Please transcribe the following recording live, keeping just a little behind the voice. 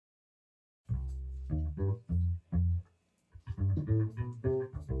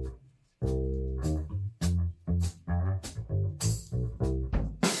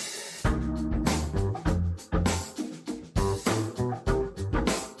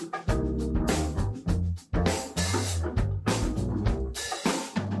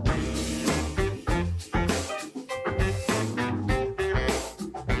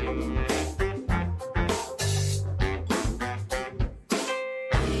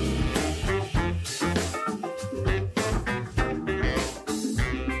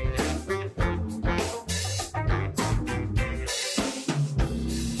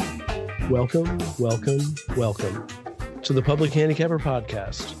Welcome to the Public Handicapper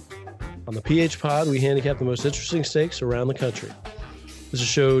Podcast. On the PH Pod, we handicap the most interesting stakes around the country. This is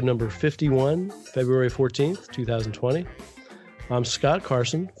show number 51, February 14th, 2020. I'm Scott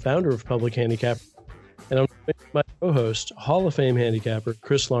Carson, founder of Public Handicapper, and I'm with my co-host, Hall of Fame handicapper,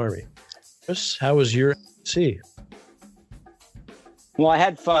 Chris Larmy. Chris, how was your NHC? Well, I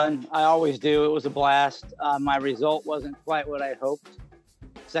had fun. I always do. It was a blast. My result wasn't quite what I hoped.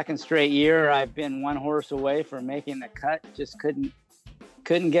 Second straight year, I've been one horse away from making the cut. Just couldn't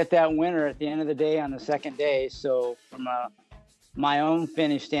get that winner at the end of the day on the second day. So from my own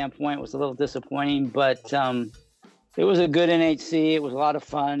finish standpoint, it was a little disappointing, but it was a good NHC. It was a lot of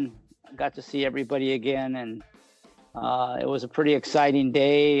fun. I got to see everybody again, and it was a pretty exciting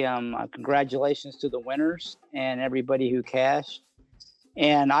day. Congratulations to the winners and everybody who cashed.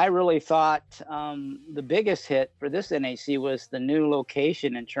 And I really thought the biggest hit for this NHC was the new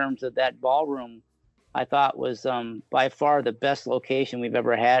location in terms of that ballroom. I thought was by far the best location we've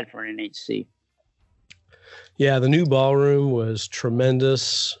ever had for an NHC. Yeah, the new ballroom was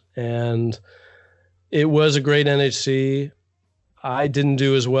tremendous, and it was a great NHC. I didn't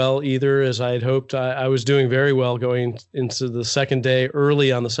do as well either as I had hoped. I was doing very well going into the second day.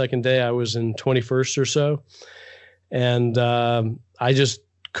 Early on the second day, I was in 21st or so. And I just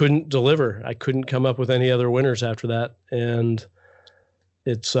couldn't deliver. I couldn't come up with any other winners after that. And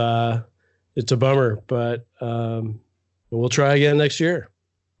it's a bummer, but we'll try again next year.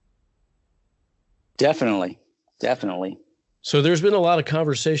 Definitely. So there's been a lot of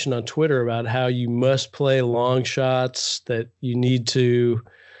conversation on Twitter about how you must play long shots, that you need to,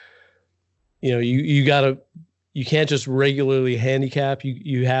 you can't just regularly handicap.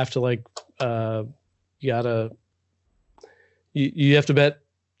 You have to you have to bet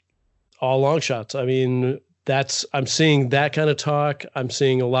all long shots. I mean, I'm seeing that kind of talk. I'm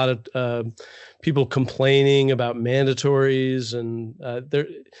seeing a lot of people complaining about mandatories, and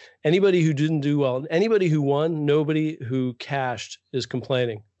anybody who didn't do well, anybody who won, nobody who cashed is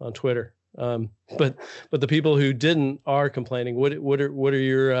complaining on Twitter. But the people who didn't are complaining. What are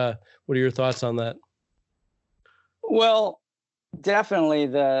your thoughts on that? Well, definitely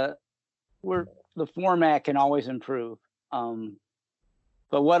the format can always improve.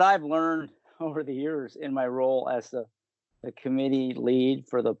 But what I've learned over the years in my role as the committee lead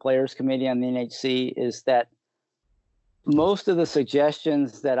for the Players Committee on the NHC is that most of the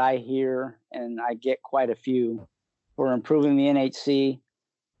suggestions that I hear, and I get quite a few, for improving the NHC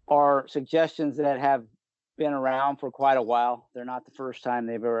are suggestions that have been around for quite a while. They're not the first time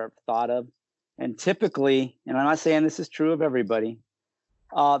they've ever thought of. And typically, and I'm not saying this is true of everybody,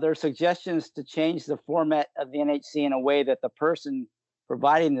 there are suggestions to change the format of the NHC in a way that the person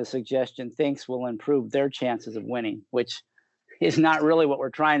providing the suggestion thinks will improve their chances of winning, which is not really what we're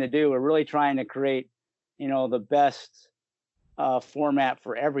trying to do. We're really trying to create, the best format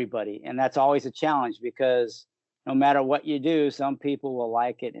for everybody. And that's always a challenge because no matter what you do, some people will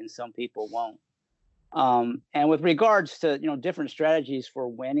like it and some people won't. And with regards to, different strategies for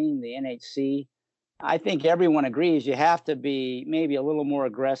winning the NHC, I think everyone agrees you have to be maybe a little more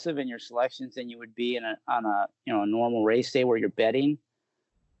aggressive in your selections than you would be on a normal race day where you're betting.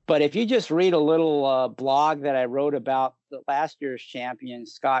 But if you just read a little blog that I wrote about the last year's champion,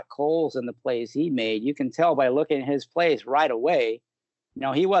 Scott Coles, and the plays he made, you can tell by looking at his plays right away,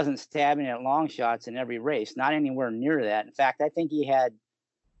 he wasn't stabbing at long shots in every race, not anywhere near that. In fact, I think he had,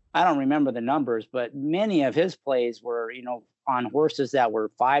 I don't remember the numbers, but many of his plays were, on horses that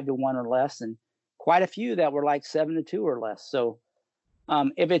were 5-1 or less, and quite a few that were like 7-2 or less. So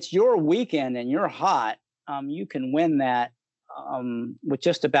if it's your weekend and you're hot, you can win that with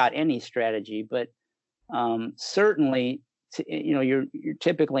just about any strategy. But certainly, you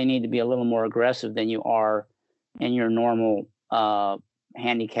typically need to be a little more aggressive than you are in your normal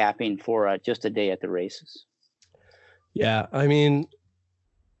handicapping for just a day at the races. Yeah, I mean,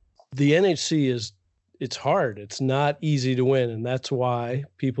 the NHC it's hard. It's not easy to win. And that's why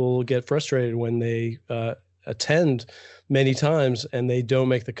people get frustrated when they attend many times and they don't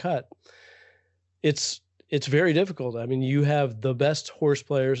make the cut. it's it's very difficult. I mean, you have the best horse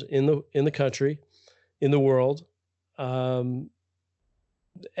players in the country, in the world. Um,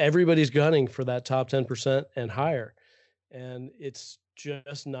 Everybody's gunning for that top 10% and higher, and it's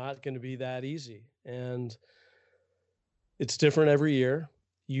just not going to be that easy. And it's different every year.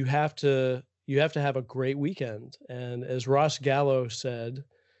 You have to have a great weekend. And as Ross Gallo said,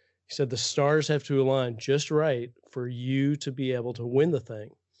 he said the stars have to align just right for you to be able to win the thing.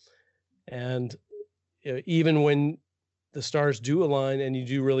 And even when the stars do align and you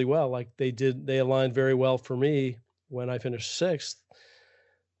do really well, like they aligned very well for me when I finished sixth.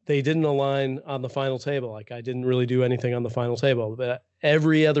 They didn't align on the final table. Like I didn't really do anything on the final table, but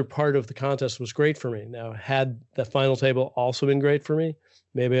every other part of the contest was great for me. Now, had the final table also been great for me,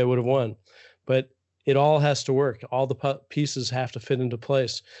 maybe I would have won. But it all has to work. All the pieces have to fit into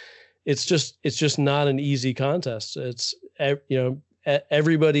place. It's just not an easy contest. It's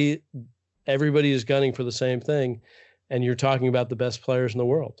everybody is gunning for the same thing, and you're talking about the best players in the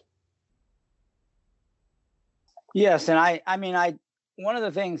world. Yes, and I mean, one of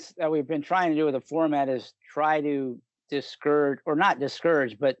the things that we've been trying to do with the format is try to discourage, or not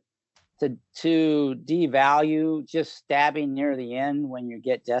discourage, but to devalue just stabbing near the end when you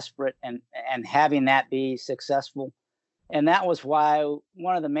get desperate, and having that be successful. And that was why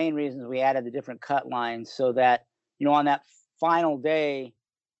one of the main reasons we added the different cut lines, so that, on that final day,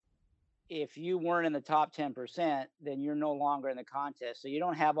 if you weren't in the top 10%, then you're no longer in the contest. So you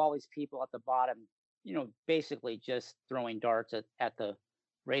don't have all these people at the bottom, basically just throwing darts at the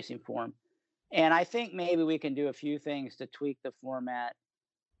racing form. And I think maybe we can do a few things to tweak the format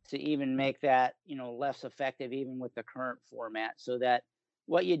to even make that, less effective, even with the current format, so that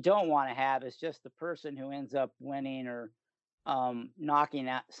what you don't want to have is just the person who ends up winning, or knocking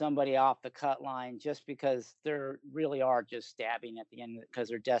out somebody off the cut line just because they're really are just stabbing at the end because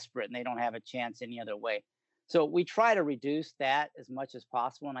they're desperate and they don't have a chance any other way. So we try to reduce that as much as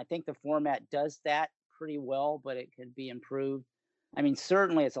possible, and I think the format does that pretty well, but it could be improved. I mean,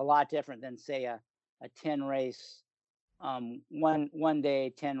 certainly it's a lot different than, say, a 10 race, one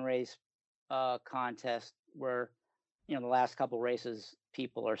day 10 race contest where, the last couple races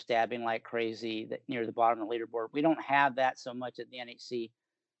people are stabbing like crazy that near the bottom of the leaderboard. We don't have that so much at the NHC,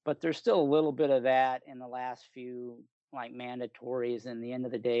 but there's still a little bit of that in the last few, like, mandatories and the end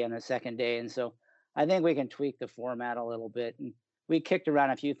of the day on the second day. And so I think we can tweak the format a little bit. And we kicked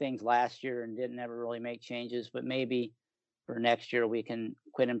around a few things last year and didn't ever really make changes, but maybe for next year we can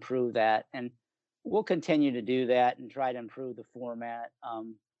quit improve that. And we'll continue to do that and try to improve the format.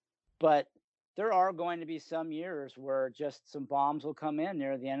 But there are going to be some years where just some bombs will come in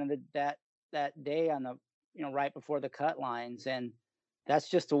near the end of that day on the, right before the cut lines, and that's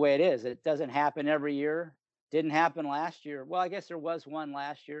just the way it is. It doesn't happen every year. Didn't happen last year. Well, I guess there was one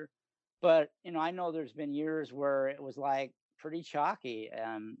last year, but I know there's been years where it was like pretty chalky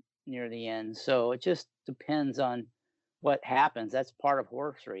near the end. So it just depends on what happens. That's part of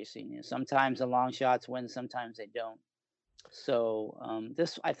horse racing. Sometimes the long shots win, sometimes they don't. So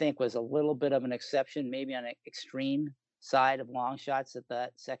this, I think, was a little bit of an exception, maybe on an extreme side of long shots at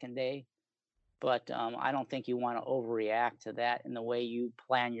that second day. But I don't think you want to overreact to that in the way you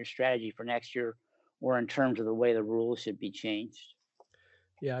plan your strategy for next year, or in terms of the way the rules should be changed.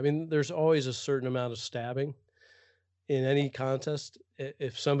 Yeah, I mean, there's always a certain amount of stabbing in any contest.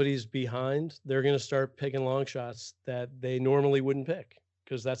 If somebody's behind, they're going to start picking long shots that they normally wouldn't pick,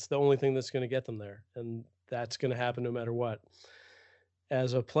 because that's the only thing that's going to get them there. And that's going to happen no matter what.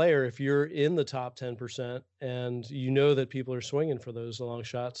 As a player, if you're in the top 10% and you know that people are swinging for those long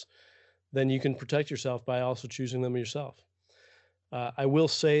shots, then you can protect yourself by also choosing them yourself. I will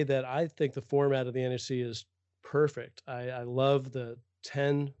say that I think the format of the NHC is perfect. I love the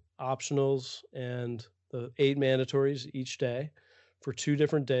 10 optionals and the 8 mandatories each day for 2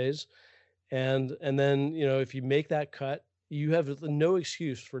 different days. And then, if you make that cut, you have no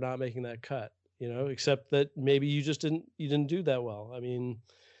excuse for not making that cut, except that maybe you didn't do that well. I mean,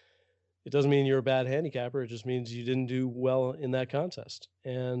 it doesn't mean you're a bad handicapper. It just means you didn't do well in that contest.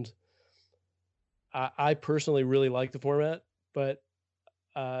 And I personally really like the format, but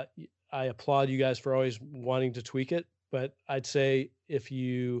I applaud you guys for always wanting to tweak it. But I'd say if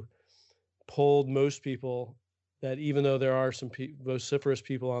you polled most people, that even though there are some vociferous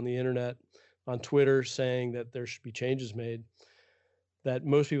people on the internet, on Twitter, saying that there should be changes made, that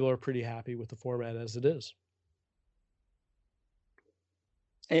most people are pretty happy with the format as it is.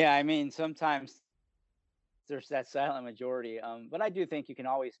 Yeah, I mean, sometimes there's that silent majority, but I do think you can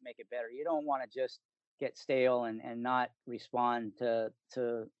always make it better. You don't want to just get stale and not respond to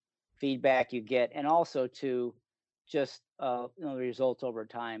feedback you get, and also to just the results over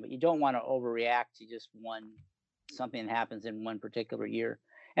time. But you don't want to overreact to just something that happens in one particular year.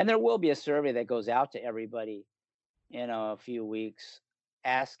 And there will be a survey that goes out to everybody in a few weeks,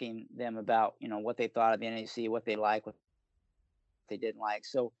 asking them about what they thought of the NHC, what they like, what they didn't like.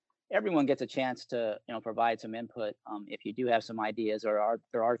 So everyone gets a chance to provide some input if you do have some ideas, or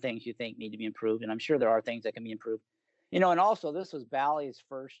there are things you think need to be improved. And I'm sure there are things that can be improved. And also this was Bally's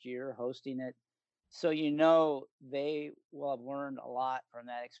first year hosting it. So they will have learned a lot from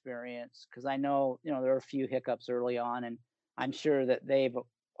that experience, because I know there are a few hiccups early on, and I'm sure that they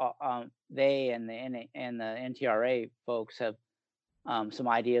and the NTRA folks have some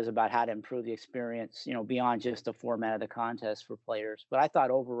ideas about how to improve the experience, beyond just the format of the contest for players. But I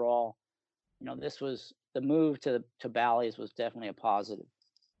thought overall, the move to Bally's was definitely a positive.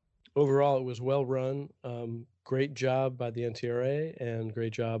 Overall, it was well run. Great job by the NTRA, and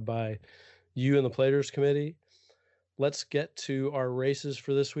great job by you and the Players Committee. Let's get to our races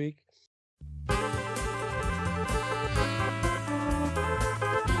for this week.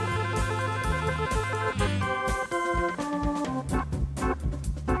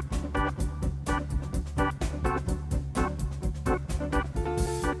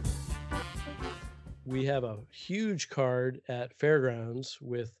 We have a huge card at Fairgrounds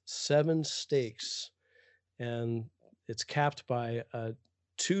with 7 stakes, and it's capped by a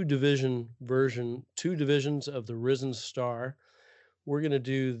 2-divisions of the Risen Star. We're going to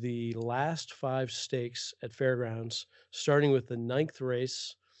do the last 5 stakes at Fairgrounds, starting with the 9th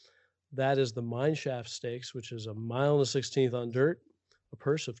race. That is the Mineshaft Stakes, which is a 1 1/16 on dirt, a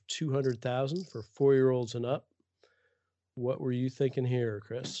purse of $200,000 for 4-year-olds and up. What were you thinking here,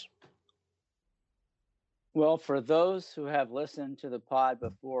 Chris? Well, for those who have listened to the pod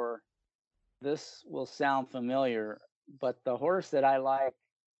before, this will sound familiar, but the horse that I like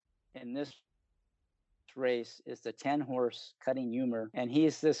in this race is the 10 horse Cutting Humor. And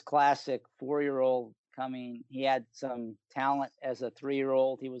he's this classic 4-year-old coming. He had some talent as a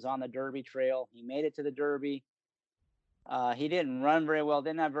 3-year-old. He was on the Derby trail. He made it to the Derby. He didn't run very well,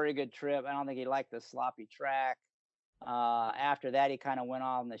 didn't have a very good trip. I don't think he liked the sloppy track. After that, he kind of went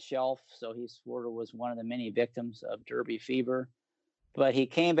on the shelf. So he sort of was one of the many victims of Derby fever. But he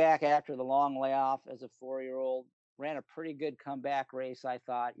came back after the long layoff as a 4-year-old, ran a pretty good comeback race, I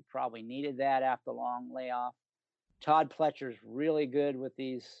thought. He probably needed that after the long layoff. Todd Pletcher's really good with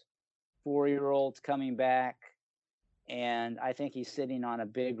these 4-year-olds coming back. And I think he's sitting on a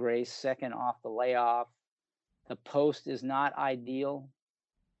big race, second off the layoff. The post is not ideal.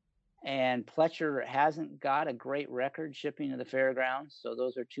 And Pletcher hasn't got a great record shipping to the Fairgrounds. So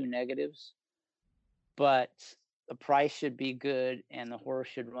those are 2 negatives. But the price should be good and the horse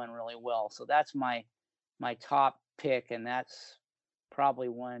should run really well. So that's my top pick. And that's probably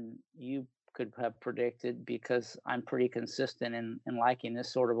one you could have predicted, because I'm pretty consistent in liking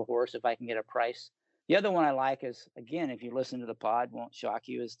this sort of a horse if I can get a price. The other one I like is, again, if you listen to the pod, won't shock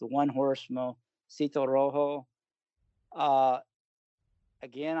you, is the 1 horse Mosito Rojo.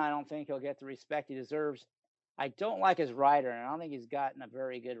 Again, I don't think he'll get the respect he deserves. I don't like his rider, and I don't think he's gotten a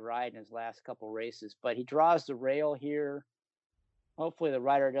very good ride in his last couple races, but he draws the rail here. Hopefully the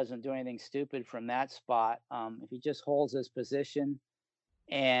rider doesn't do anything stupid from that spot. If he just holds his position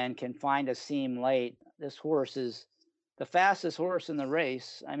and can find a seam late, this horse is the fastest horse in the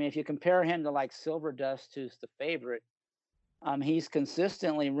race. I mean, if you compare him to like Silver Dust, who's the favorite, he's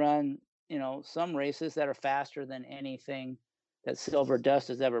consistently run, some races that are faster than anything that Silver Dust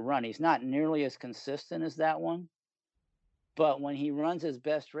has ever run. He's not nearly as consistent as that one, but when he runs his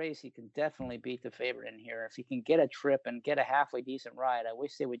best race, he can definitely beat the favorite in here. If he can get a trip and get a halfway decent ride, I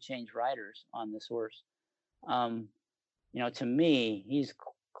wish they would change riders on this horse. To me, he's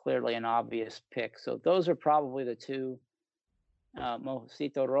clearly an obvious pick. So those are probably the 2.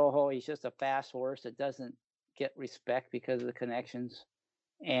 Mosito Rojo, he's just a fast horse that doesn't get respect because of the connections.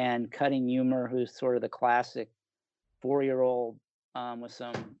 And Cutting Humor, who's sort of the classic 4-year-old with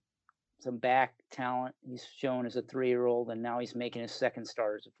some back talent. He's shown as a 3-year-old, and now he's making his second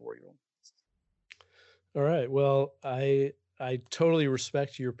start as a 4-year-old. All right. Well, I totally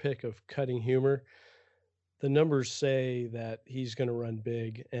respect your pick of Cutting Humor. The numbers say that he's going to run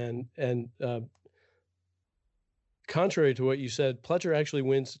big, and contrary to what you said, Pletcher actually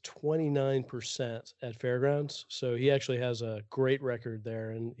wins 29% at Fairgrounds. So he actually has a great record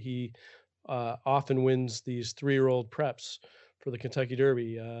there, and he often wins these 3-year-old preps for the Kentucky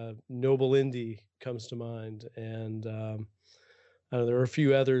Derby. Noble Indy comes to mind, and there are a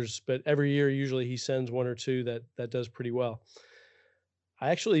few others, but every year usually he sends 1 or 2 that does pretty well. I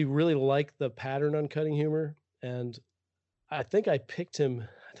actually really like the pattern on Cutting Humor, and I think I picked him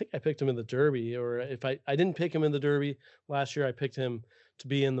I think I picked him in the Derby, or if I didn't pick him in the Derby last year, I picked him to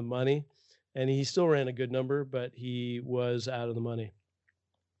be in the money, and he still ran a good number, but he was out of the money.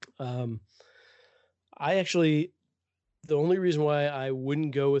 Um, I actually the only reason why I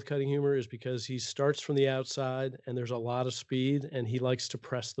wouldn't go with Cutting Humor is because he starts from the outside and there's a lot of speed and he likes to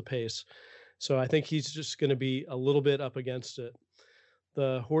press the pace. So I think he's just going to be a little bit up against it.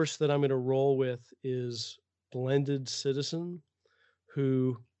 The horse that I'm going to roll with is Blended Citizen,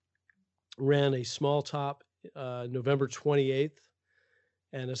 who ran a small top November 28th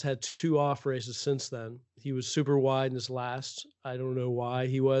and has had 2 off races since then. He was super wide in his last. I don't know why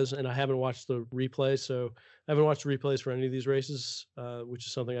he was, and I haven't watched the replay, so I haven't watched the replays for any of these races, which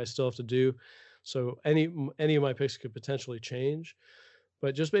is something I still have to do. So any of my picks could potentially change,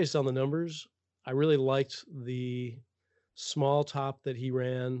 but just based on the numbers, I really liked the small top that he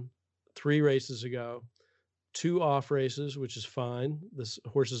ran 3 races ago, 2 off races, which is fine. This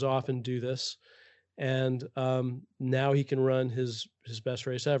horses often do this. And now he can run his best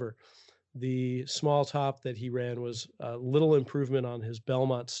race ever. The small top that he ran was a little improvement on his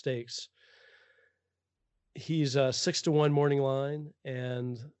Belmont Stakes. He's a 6-1 morning line,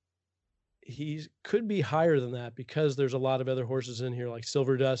 and he could be higher than that because there's a lot of other horses in here, like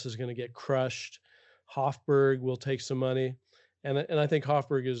Silver Dust is going to get crushed. Hofburg will take some money, and I think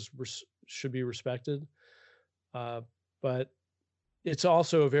Hofburg should be respected, but it's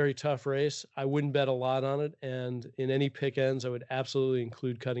also a very tough race. I wouldn't bet a lot on it, and in any pick ends, I would absolutely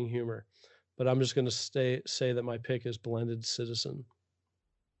include Cutting Humor. But I'm just going to say that my pick is Blended Citizen.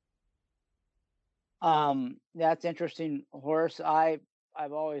 That's interesting horse. I've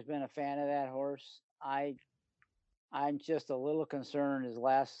always been a fan of that horse. I'm just a little concerned his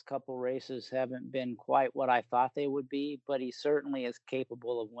last couple races haven't been quite what I thought they would be, but he certainly is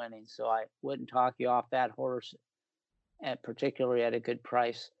capable of winning. So I wouldn't talk you off that horse, particularly at a good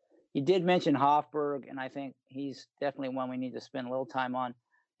price. You did mention Hofburg, and I think he's definitely one we need to spend a little time on.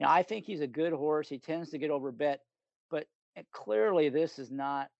 You know, I think he's a good horse. He tends to get overbet, but clearly this is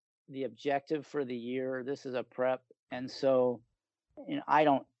not the objective for the year. This is a prep, and so you know, I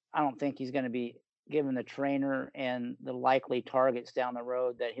don't think he's going to be given the trainer and the likely targets down the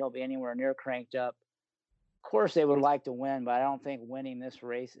road that he'll be anywhere near cranked up. Of course, they would like to win, but I don't think winning this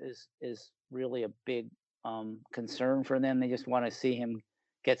race is really a big concern for them. They just want to see him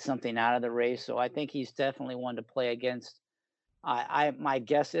get something out of the race. So I think he's definitely one to play against. My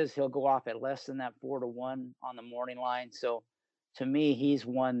guess is he'll go off at less than that 4-1 on the morning line. So to me, he's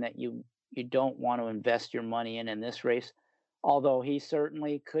one that you don't want to invest your money in this race. Although he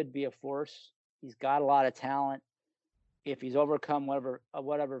certainly could be a force. He's got a lot of talent. If he's overcome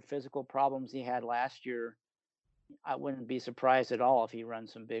whatever physical problems he had last year, I wouldn't be surprised at all if he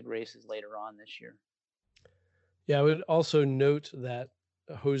runs some big races later on this year. Yeah, I would also note that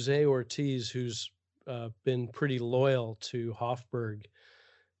Jose Ortiz, who's been pretty loyal to Hofburg,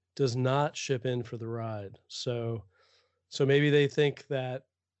 does not ship in for the ride. So maybe they think that,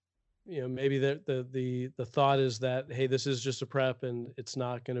 you know, maybe the thought is that, hey, this is just a prep and it's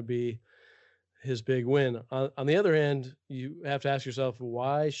not going to be his big win. On the other hand, you have to ask yourself,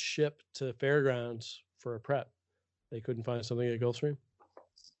 why ship to Fairgrounds for a prep? They couldn't find something at Gulfstream?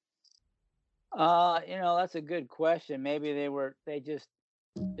 You know, that's a good question. Maybe they just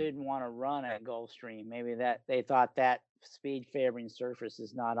didn't want to run at Gulfstream. Maybe that they thought that speed favoring surface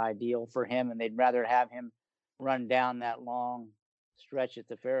is not ideal for him, and they'd rather have him run down that long stretch at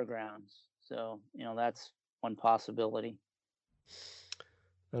the Fairgrounds. So, you know, that's one possibility.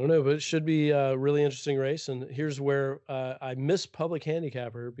 I don't know, but it should be a really interesting race. And here's where I miss Public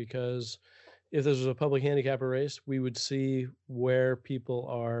Handicapper, because if this was a Public Handicapper race, we would see where people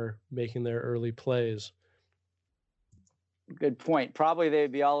are making their early plays. Good point. Probably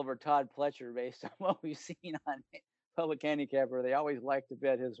they'd be all over Todd Pletcher based on what we've seen on Public Handicapper. They always like to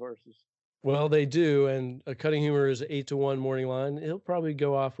bet his horses. Well, they do, and a Cutting Humor is 8-1 morning line. He'll probably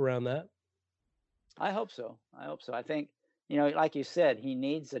go off around that. I hope so. I think, you know, like you said, he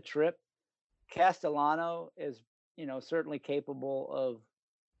needs a trip. Castellano is, you know, certainly capable of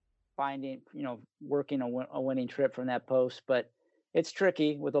finding, you know, working a winning trip from that post, but it's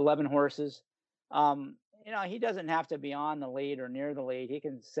tricky with 11 horses. You know, he doesn't have to be on the lead or near the lead. He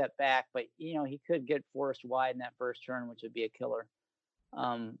can set back, but, you know, he could get forced wide in that first turn, which would be a killer.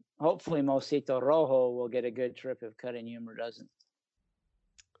 Hopefully Mosito Rojo will get a good trip if Cutting Humor doesn't.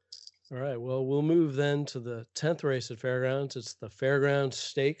 All right. Well, we'll move then to the 10th race at Fairgrounds. It's the Fairgrounds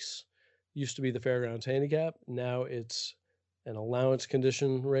Stakes. Used to be the Fairgrounds Handicap. Now it's an allowance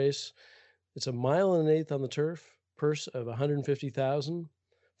condition race. It's a 1.1 miles on the turf, purse of $150,000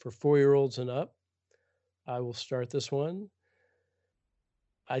 for 4-year-olds and up. I will start this one.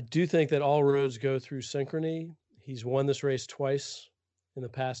 I do think that all roads go through Synchrony. He's won this race twice in the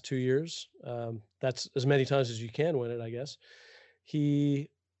past 2 years. That's as many times as you can win it, I guess. He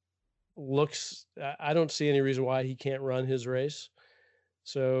looks, I don't see any reason why he can't run his race.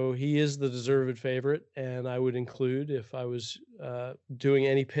 So he is the deserved favorite, and I would include if I was doing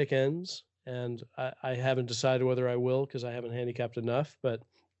any pick ends, and I haven't decided whether I will because I haven't handicapped enough, but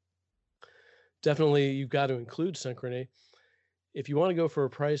definitely you've got to include Synchrony. If you want to go for a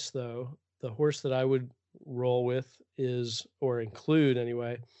price, though, the horse that I would roll with is, or include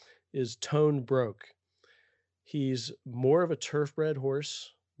anyway, is Tone Broke. He's more of a turf-bred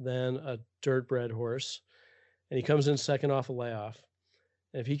horse than a dirt-bred horse, and he comes in second off a layoff.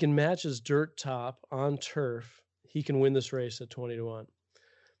 And if he can match his dirt top on turf, he can win this race at 20-1.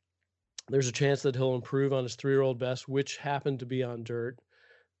 There's a chance that he'll improve on his 3-year-old best, which happened to be on dirt,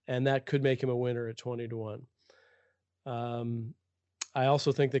 and that could make him a winner at 20-1. I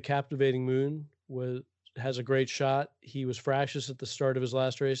also think that Captivating Moon has a great shot. He was fractious at the start of his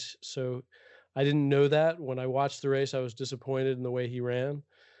last race, so I didn't know that. When I watched the race, I was disappointed in the way he ran,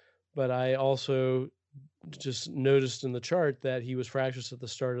 but I also just noticed in the chart that he was fractious at the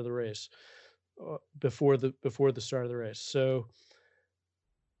start of the race, before the start of the race.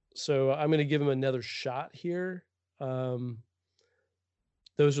 So I'm going to give him another shot here.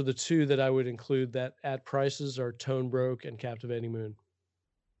 Those are the two that I would include that at prices are Tone Broke and Captivating Moon.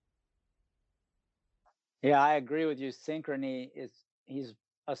 Yeah, I agree with you. Synchrony he's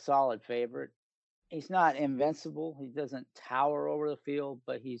a solid favorite. He's not invincible. He doesn't tower over the field,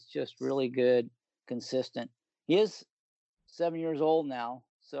 but he's just really good, consistent. He is 7 years old now,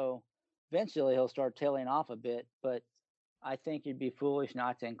 so eventually he'll start tailing off a bit, but I think you'd be foolish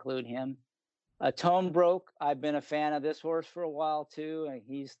not to include him. Tone Broke, I've been a fan of this horse for a while too, and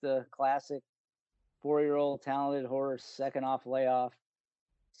he's the classic 4-year-old talented horse, second off layoff.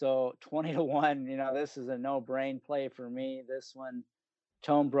 So 20-1, this is a no-brain play for me. This one,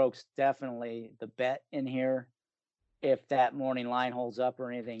 Tone Broke's definitely the bet in here if that morning line holds up or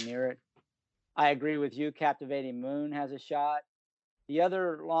anything near it. I agree with you. Captivating Moon has a shot. The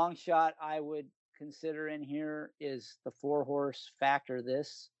other long shot I would consider in here is the 4-horse Factor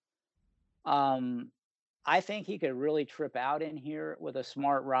This. I think he could really trip out in here with a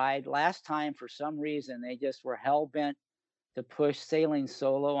smart ride. Last time, for some reason, they just were hell-bent to push Sailing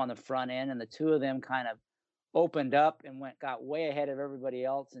Solo on the front end, and the two of them kind of opened up and got way ahead of everybody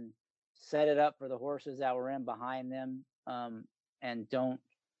else and set it up for the horses that were in behind them. And Don't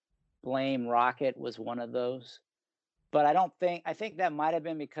Blame Rocket was one of those. But I think that might have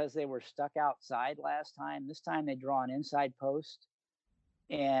been because they were stuck outside last time. This time they draw an inside post.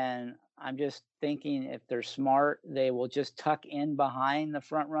 And I'm just thinking if they're smart, they will just tuck in behind the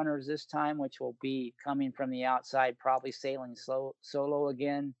front runners this time, which will be coming from the outside, probably Sailing Solo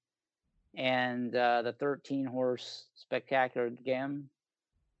again. And the 13-horse Spectacular Gem.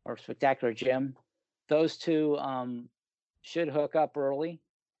 Those two should hook up early.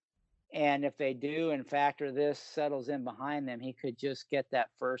 And if they do and Factor This settles in behind them, he could just get that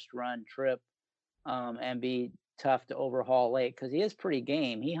first run trip and be tough to overhaul late because he is pretty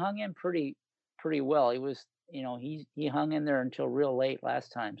game. He hung in pretty well. He was, he hung in there until real late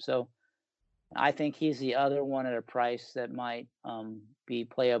last time. So I think he's the other one at a price that might be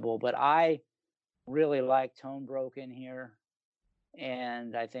playable. But I really like Tone Broke in here,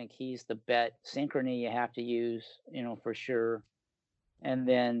 and I think he's the bet. Synchrony you have to use, for sure. And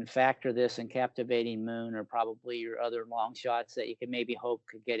then Factor This and Captivating Moon are probably your other long shots that you can maybe hope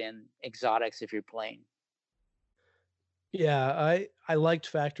could get in exotics if you're playing. Yeah, I liked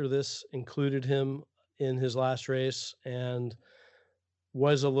Factor This, included him in his last race, and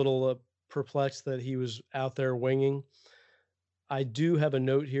was a little perplexed that he was out there winging. I do have a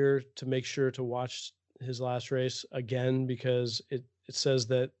note here to make sure to watch his last race again because it says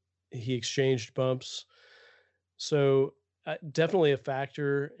that he exchanged bumps. So definitely a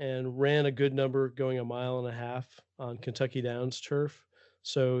factor, and ran a good number going 1.5 miles on Kentucky Downs turf.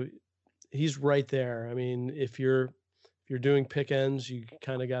 So he's right there. I mean, if you're doing pick ends, you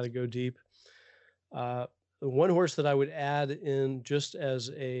kind of got to go deep. The one horse that I would add in just as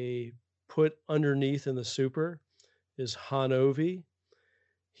a put underneath in the super is Hanovi.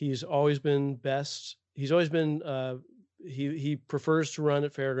 He's always been best. He's always been, he prefers to run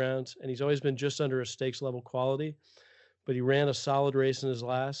at fairgrounds, and he's always been just under a stakes level quality, but he ran a solid race in his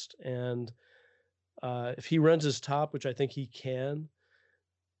last. And if he runs his top, which I think he can,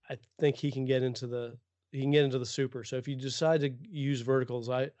 I think he can get into the super. So if you decide to use verticals,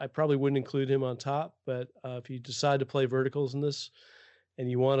 I probably wouldn't include him on top, but if you decide to play verticals in this and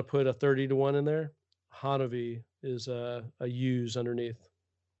you want to put a 30-1 in there, Hanovi is a use underneath.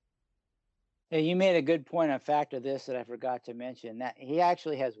 Yeah, you made a good point on fact of this that I forgot to mention that he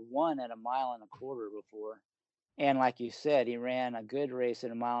actually has won at a mile and a quarter before. And like you said, he ran a good race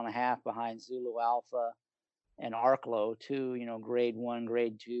at a mile and a half behind Zulu Alpha and Arklow, two, grade one,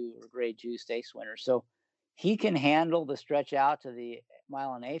 grade two, or grade two stakes winners. So he can handle the stretch out to the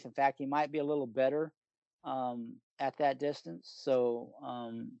mile and eighth. In fact, he might be a little better at that distance. So,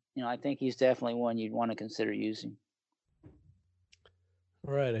 I think he's definitely one you'd want to consider using.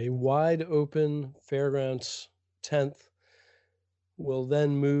 All right, a wide open Fairgrounds 10th will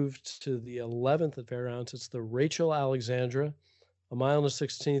then move to the 11th at Fairgrounds. It's the Rachel Alexandra, a mile and a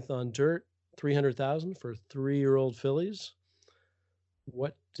 16th on dirt, 300,000 for 3-year-old fillies.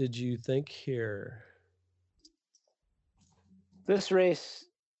 What did you think here? This race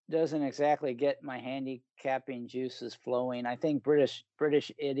doesn't exactly get my handicapping juices flowing. I think British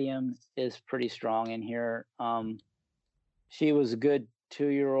Idiom is pretty strong in here. She was a good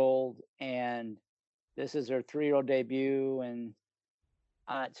 2-year-old, and this is her 3-year-old debut. And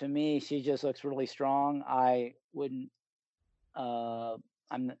to me, she just looks really strong. I wouldn't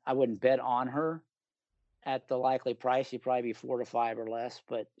bet on her at the likely price. She'd probably be 4 to 5 or less,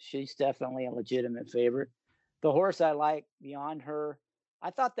 but she's definitely a legitimate favorite. The horse I like beyond her,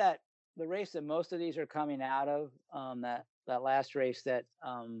 I thought that the race that most of these are coming out of, that last race that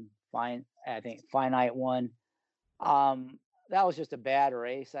Finite won, that was just a bad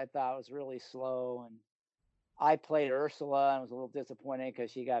race. I thought it was really slow, and I played Ursula and was a little disappointed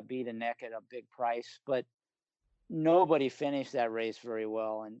because she got beat a neck at a big price, but nobody finished that race very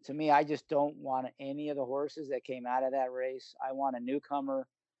well. And to me, I just don't want any of the horses that came out of that race. I want a newcomer.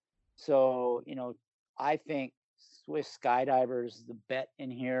 So, I think Swiss Skydiver is the bet in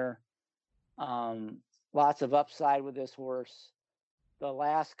here. Lots of upside with this horse. The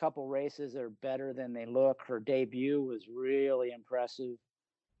last couple races are better than they look. Her debut was really impressive.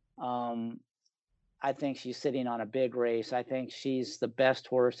 I think she's sitting on a big race. I think she's the best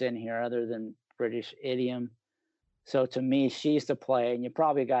horse in here other than British Idiom. So to me, she's the play, and you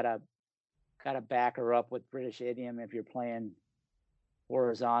probably gotta back her up with British Idiom if you're playing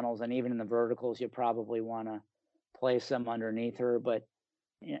horizontals, and even in the verticals, you probably want to play some underneath her. But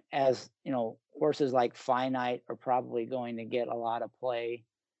as you know, horses like Finite are probably going to get a lot of play.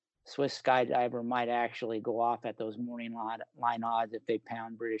 Swiss Skydiver might actually go off at those morning line odds if they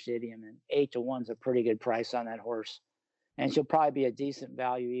pound British Idiom, and 8 to 1's a pretty good price on that horse, and she'll probably be a decent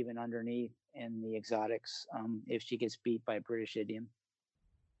value even underneath in the exotics if she gets beat by British Idiom.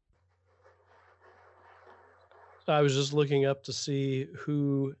 I was just looking up to see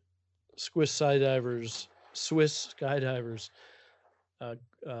who Swiss Skydivers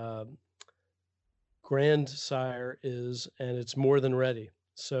grandsire is, and it's More Than Ready.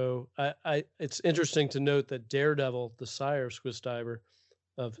 So it's interesting to note that Daredevil, the sire of Swiss Skydiver,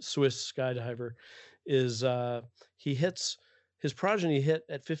 is his progeny hit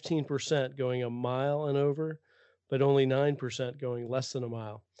at 15% going a mile and over, but only 9% going less than a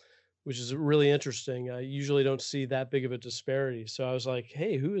mile, which is really interesting. I usually don't see that big of a disparity. So I was like,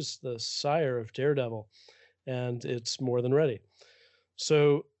 hey, who is the sire of Daredevil? And it's More Than Ready.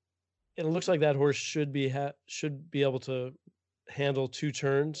 So it looks like that horse should be able to handle 2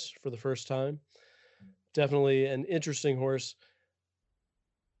 turns for the first time. Definitely an interesting horse.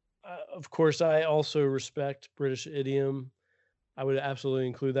 Of course, I also respect British Idiom. I would absolutely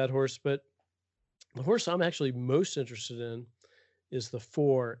include that horse, but the horse I'm actually most interested in is the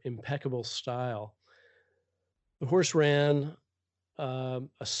 4, Impeccable Style. The horse ran a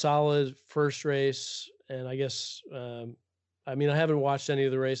solid first race, and I guess, I haven't watched any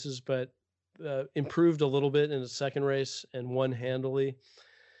of the races, but improved a little bit in the second race and won handily.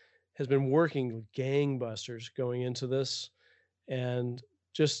 Has been working gangbusters going into this, and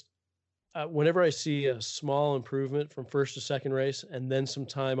just whenever I see a small improvement from first to second race and then some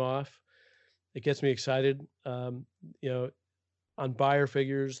time off, it gets me excited. On buyer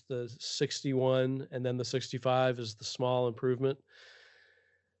figures, the 61 and then the 65 is the small improvement.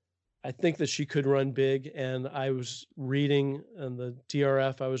 I think that she could run big, and I was reading on the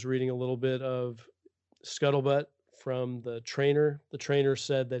DRF, I was reading a little bit of scuttlebutt from the trainer. The trainer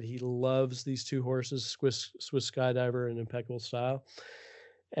said that he loves these 2 horses, Swiss Skydiver and Impeccable Style,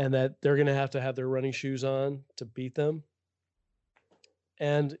 and that they're going to have their running shoes on to beat them.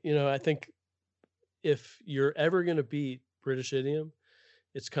 And, I think if you're ever going to beat British Idiom,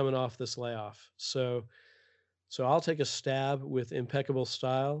 it's coming off this layoff. So I'll take a stab with Impeccable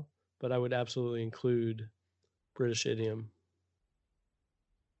Style, but I would absolutely include British Idiom.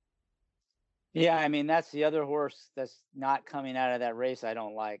 Yeah, that's the other horse that's not coming out of that race I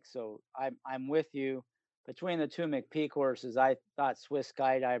don't like. So I'm with you. Between the 2 McPeak horses, I thought Swiss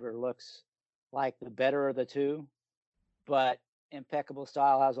Skydiver looks like the better of the two, but Impeccable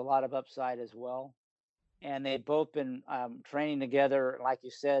Style has a lot of upside as well. And they've both been training together. Like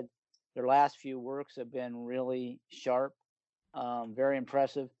you said, their last few works have been really sharp, very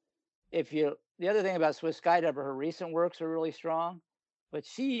impressive. The other thing about Swiss Skydiver, her recent works are really strong, but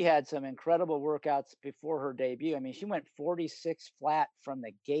she had some incredible workouts before her debut. I mean, she went 46 flat from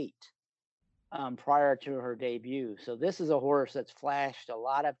the gate prior to her debut. So this is a horse that's flashed a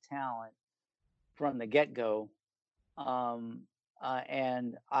lot of talent from the get-go.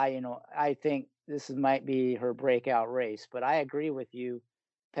 And I think might be her breakout race. But I agree with you.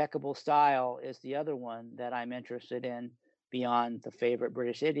 Impeccable Style is the other one that I'm interested in beyond the Favorite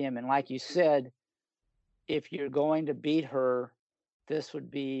British Idiom. And like you said, if you're going to beat her, this would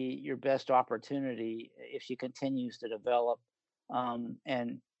be your best opportunity if she continues to develop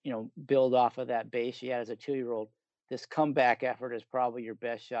and build off of that base she had as a 2-year-old. This comeback effort is probably your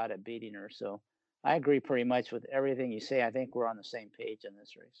best shot at beating her. So I agree pretty much with everything you say. I think we're on the same page in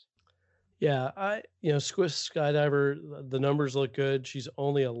this race. Yeah, Swiss Skydiver, the numbers look good. She's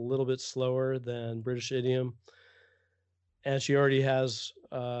only a little bit slower than British Idiom, and she already has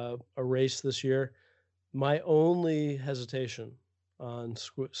a race this year. My only hesitation on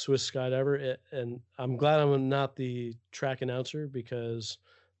Swiss Skydiver, and I'm glad I'm not the track announcer because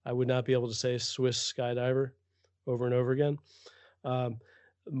I would not be able to say Swiss Skydiver over and over again.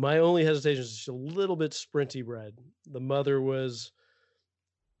 My only hesitation is she's a little bit sprinty bred. The mother was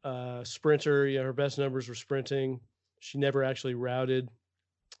a sprinter. Her best numbers were sprinting. She never actually routed.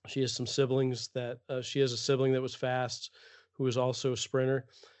 She has some siblings she has a sibling that was fast who was also a sprinter.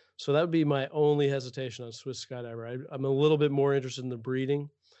 So that would be my only hesitation on Swiss Skydiver. I'm a little bit more interested in the breeding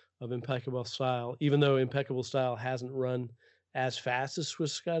of Impeccable Style, even though Impeccable Style hasn't run as fast as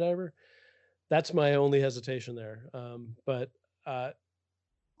Swiss Skydiver. That's my only hesitation there. But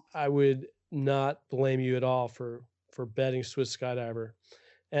I would not blame you at all for betting Swiss Skydiver.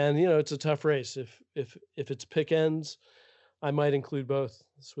 And it's a tough race. If it's pick ends, I might include both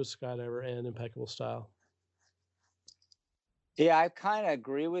Swiss Skydiver and Impeccable Style. Yeah, I kind of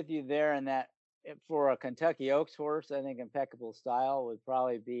agree with you there in that for a Kentucky Oaks horse, I think Impeccable Style would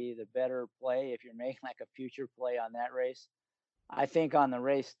probably be the better play if you're making like a future play on that race. I think on the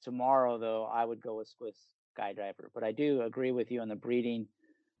race tomorrow, though, I would go with Swiss Skydiver. But I do agree with you on the breeding.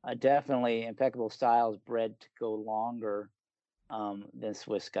 Definitely Impeccable Style is bred to go longer than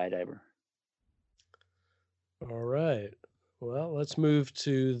Swiss Skydiver. All right. Well, let's move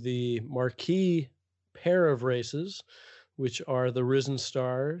to the marquee pair of races, which are the Risen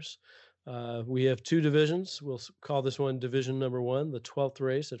Stars. We have 2 divisions. We'll call this one division number 1, the 12th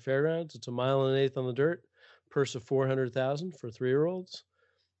race at Fairgrounds. It's a 1.8 miles on the dirt, purse of $400,000 for 3-year-olds.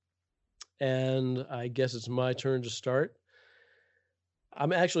 And I guess it's my turn to start.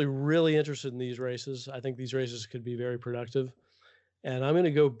 I'm actually really interested in these races. I think these races could be very productive. And I'm going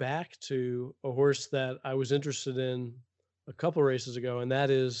to go back to a horse that I was interested in a couple races ago, and that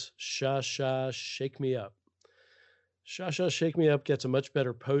is Sha Sha Shake Me Up. Sha Sha Shake Me Up gets a much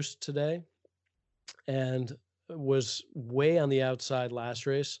better post today and was way on the outside last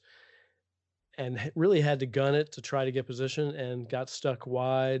race and really had to gun it to try to get position and got stuck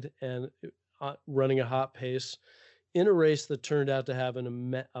wide and running a hot pace in a race that turned out to have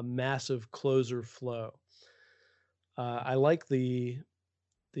a massive closer flow. I like the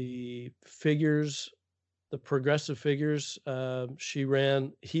figures, the progressive figures. He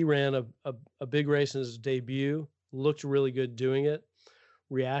ran a big race in his debut, looked really good doing it,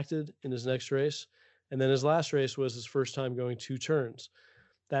 reacted in his next race. And then his last race was his first time going 2 turns.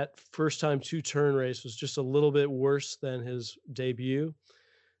 That first time 2-turn race was just a little bit worse than his debut.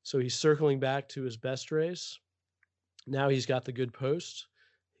 So he's circling back to his best race. Now he's got the good post.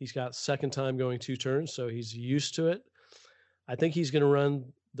 He's got second time going 2 turns, so he's used to it. I think he's going to run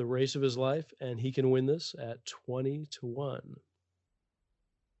the race of his life, and he can win this at 20-1.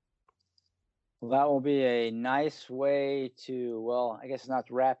 Well, that will be a nice way to, I guess it's not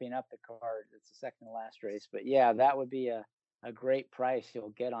wrapping up the card. It's the second to last race. But yeah, that would be a great price you'll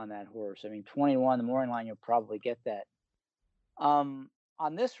get on that horse. I mean, 21, the morning line, you'll probably get that. On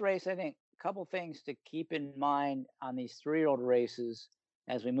this race, I think a couple things to keep in mind on these 3-year-old races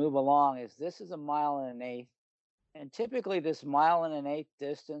as we move along is this is a 1.8 miles. And typically this 1.8 miles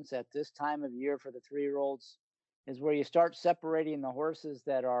distance at this time of year for the 3-year-olds is where you start separating the horses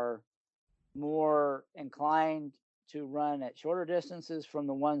that are more inclined to run at shorter distances from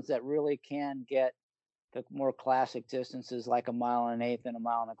the ones that really can get the more classic distances like 1.8 miles and 1.25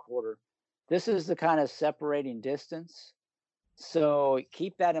 miles. This is the kind of separating distance. So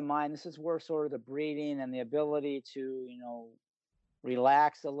keep that in mind. This is where sort of the breeding and the ability to,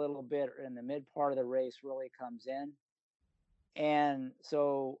 relax a little bit in the mid part of the race really comes in. And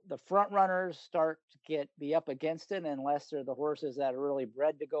so the front runners start to be up against it unless they're the horses that are really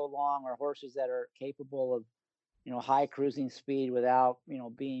bred to go long, or horses that are capable of, high cruising speed without,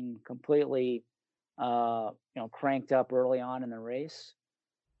 being completely, cranked up early on in the race.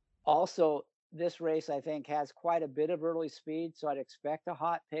 Also, this race, I think, has quite a bit of early speed, so I'd expect a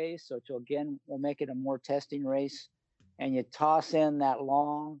hot pace, which again will make it a more testing race. And you toss in that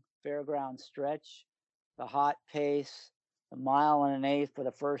long fairground stretch, the hot pace, the 1.125 for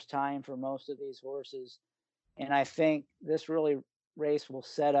the first time for most of these horses. And I think this race will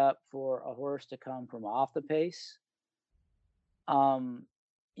set up for a horse to come from off the pace.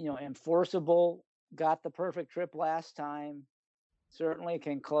 Enforceable got the perfect trip last time. Certainly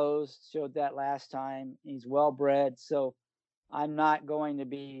can close, showed that last time. He's well bred, so I'm not going to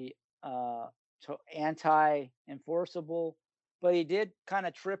be anti-enforceable, but he did kind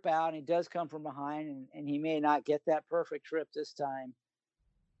of trip out, and he does come from behind, and he may not get that perfect trip this time.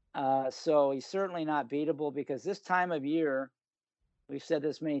 So he's certainly not beatable, because this time of year, we've said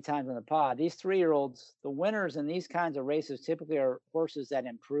this many times on the pod, these 3-year-olds, the winners in these kinds of races typically are horses that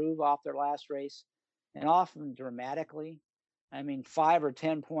improve off their last race, and often dramatically. I mean, 5 or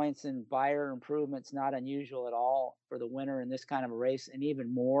 10 points in Beyer improvement's not unusual at all for the winner in this kind of a race, and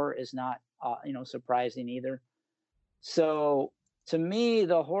even more is not, surprising either. So, to me,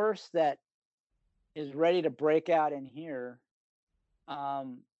 the horse that is ready to break out in here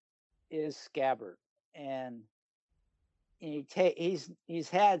is Scabbard, and he's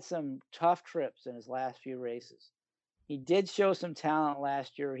had some tough trips in his last few races. He did show some talent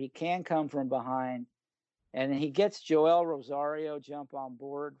last year. He can come from behind. And he gets Joel Rosario jump on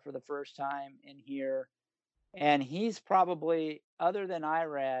board for the first time in here. And he's probably, other than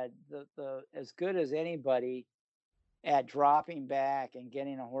Irad, the as good as anybody at dropping back and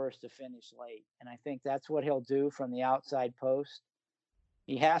getting a horse to finish late. And I think that's what he'll do from the outside post.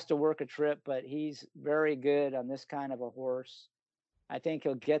 He has to work a trip, but he's very good on this kind of a horse. I think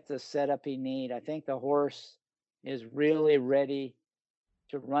he'll get the setup he needs. I think the horse is really ready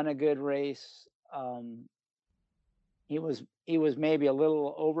to run a good race. He was maybe a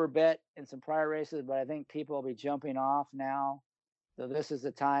little overbet in some prior races, but I think people will be jumping off now. So this is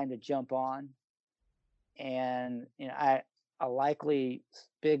the time to jump on. And a likely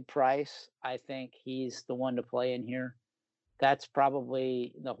big price, I think he's the one to play in here. That's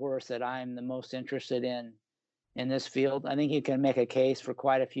probably the horse that I'm the most interested in this field. I think you can make a case for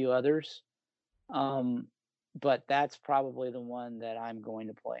quite a few others. But that's probably the one that I'm going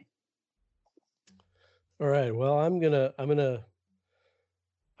to play. All right. Well, I'm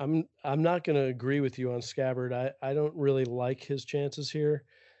not gonna agree with you on Scabbard. I don't really like his chances here.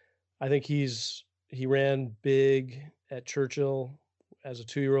 I think he ran big at Churchill as a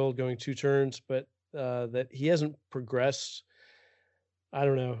 2-year-old going 2 turns, but that he hasn't progressed. I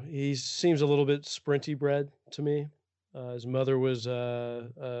don't know. He seems a little bit sprinty bred to me. His mother was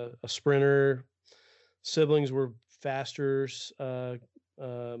a sprinter. Siblings were faster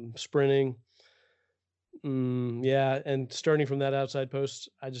sprinting. Yeah, and starting from that outside post,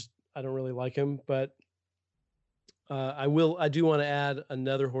 I don't really like him. But I do want to add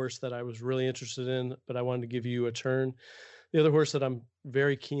another horse that I was really interested in, but I wanted to give you a turn. The other horse that I'm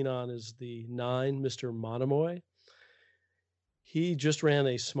very keen on is the 9, Mr. Monomoy. He just ran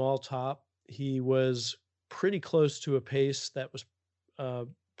a small top. He was pretty close to a pace that was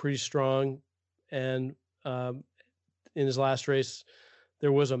pretty strong, and in his last race,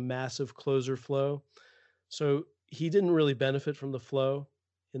 there was a massive closer flow. So he didn't really benefit from the flow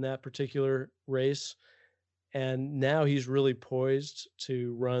in that particular race. And now he's really poised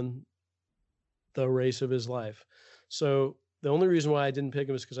to run the race of his life. So the only reason why I didn't pick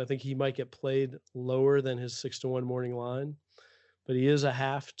him is because I think he might get played lower than his 6-1 morning line. But he is a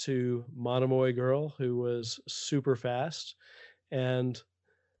half to Monomoy Girl, who was super fast. And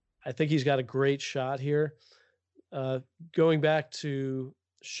I think he's got a great shot here. Going back to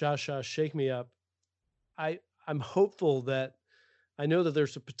Sha Sha Shake Me Up, I'm hopeful that I know that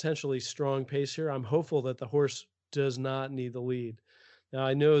there's a potentially strong pace here. I'm hopeful that the horse does not need the lead. Now,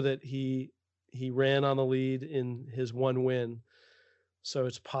 I know that he ran on the lead in his one win, so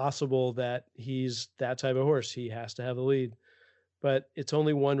it's possible that he's that type of horse. He has to have the lead, but it's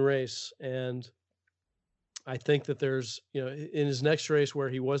only one race, and I think that there's, in his next race where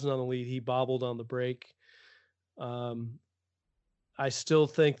he wasn't on the lead, he bobbled on the break. I still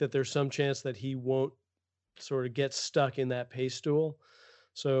think that there's some chance that he won't sort of get stuck in that pace stool.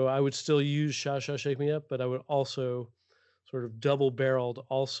 So I would still use Sha Sha Shake Me Up, but I would also sort of double barreled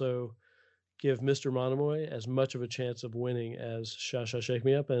also give Mr. Monomoy as much of a chance of winning as Sha Sha Shake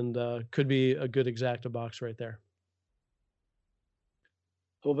Me Up, and could be a good exacta box right there.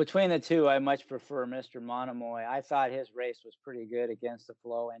 Well, between the two, I much prefer Mr. Monomoy. I thought his race was pretty good against the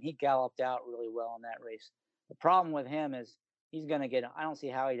flow, and he galloped out really well in that race. The problem with him is he's going to get, I don't see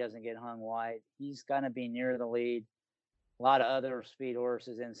how he doesn't get hung wide. He's going to be near the lead. A lot of other speed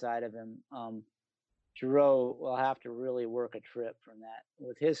horses inside of him. Giroux will have to really work a trip from that.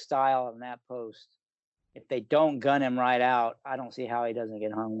 With his style on that post, if they don't gun him right out, I don't see how he doesn't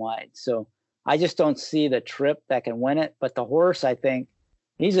get hung wide. So I just don't see the trip that can win it. But the horse, I think,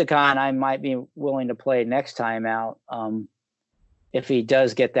 he's a kind I might be willing to play next time out if he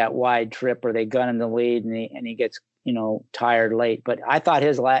does get that wide trip or they gun him the lead and he gets, tired late. But I thought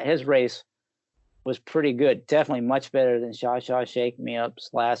his race was pretty good, definitely much better than Sha Sha Shake Me Up's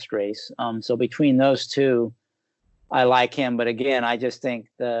last race. So between those two, I like him. But again, I just think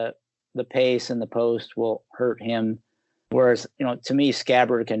the pace and the post will hurt him. Whereas, to me,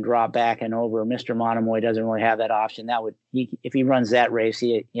 Scabbard can drop back and over. Mr. Monomoy doesn't really have that option. If he runs that race,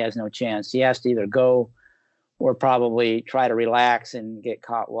 he has no chance. He has to either go or probably try to relax and get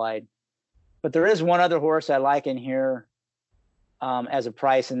caught wide. But there is one other horse I like in here as a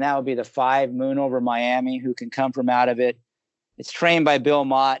price, and that would be the 5 Moon Over Miami, who can come from out of it. It's trained by Bill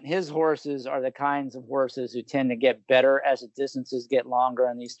Mott. His horses are the kinds of horses who tend to get better as the distances get longer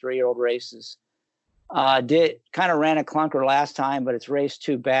in these 3-year-old races. Did kind of ran a clunker last time, but its race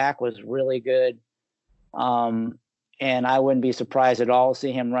 2 back was really good. And I wouldn't be surprised at all to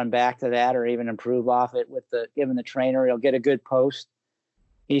see him run back to that or even improve off it given the trainer. He'll get a good post.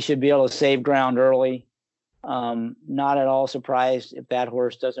 He should be able to save ground early. Not at all surprised if that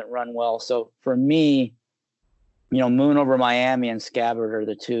horse doesn't run well. So for me, Moon Over Miami and Scabbard are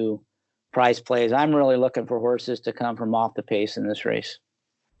the 2 price plays. I'm really looking for horses to come from off the pace in this race.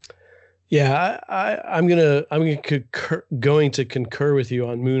 Yeah, I'm going to concur with you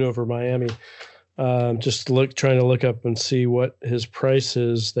on Moon Over Miami. Just trying to look up and see what his price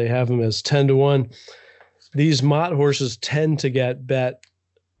is. They have him as 10-1. These Mott horses tend to get bet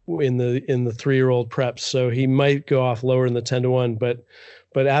in the 3-year-old preps, so he might go off lower in the 10-1.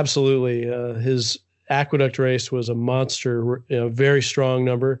 But absolutely, his Aqueduct race was a monster, very strong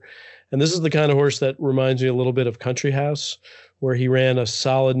number. And this is the kind of horse that reminds me a little bit of Country House, where he ran a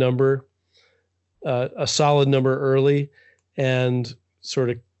solid number early and sort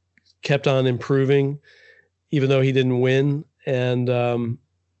of kept on improving, even though he didn't win, and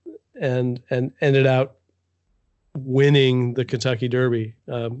ended out winning the Kentucky Derby,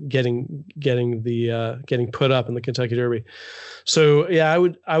 getting put up in the Kentucky Derby. So yeah,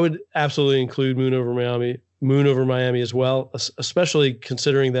 I would absolutely include Moon Over Miami as well, especially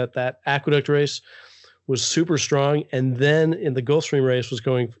considering that Aqueduct race was super strong, and then in the Gulfstream race was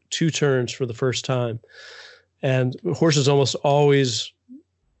going 2 turns for the first time. And horses almost always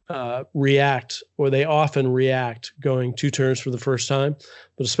they often react going 2 turns for the first time,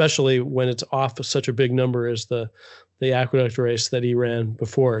 but especially when it's off of such a big number as the Aqueduct race that he ran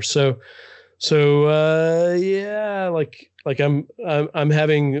before. So yeah, like I'm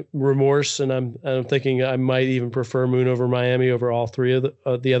having remorse, and I'm thinking I might even prefer Moon Over Miami over all 3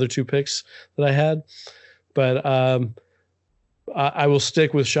 of the other 2 picks that I had. But I will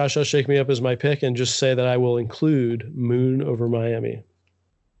stick with Sha Sha Shake Me Up as my pick and just say that I will include Moon Over Miami.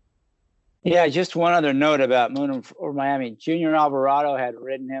 Yeah, just one other note about Moon Over Miami. Junior Alvarado had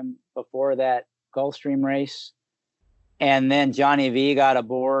ridden him before that Gulfstream race. And then Johnny V got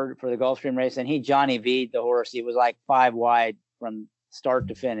aboard for the Gulfstream race, and he Johnny V'd the horse. He was like 5 wide from start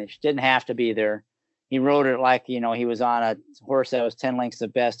to finish. Didn't have to be there. He rode it like, he was on a horse that was 10 lengths the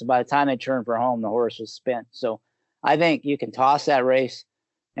best. By the time they turned for home, the horse was spent. So I think you can toss that race,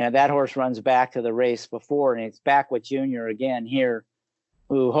 and if that horse runs back to the race before, and it's back with Junior again here,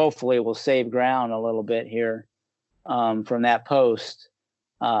 who hopefully will save ground a little bit here from that post.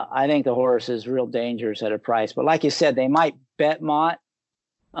 I think the horse is real dangerous at a price. But like you said, they might bet Mott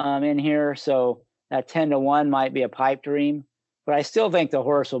in here, so that 10-1 might be a pipe dream. But I still think the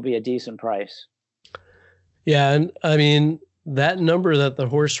horse will be a decent price. Yeah, and I mean, that number that the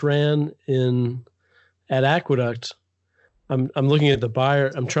horse ran at Aqueduct, I'm looking at the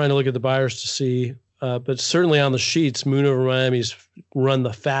buyer. I'm trying to look at the buyers to see, but certainly on the sheets, Moon Over Miami's run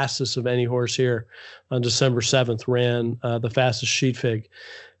the fastest of any horse here on December 7th, ran the fastest sheet fig.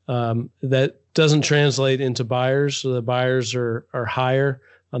 That doesn't translate into buyers. So the buyers are higher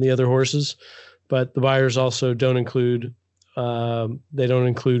on the other horses, but the buyers also don't include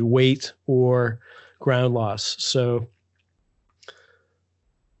weight or ground loss. So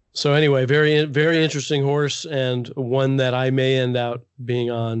So anyway, very, very interesting horse, and one that I may end out being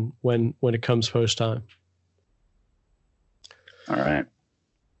on when it comes post time. All right.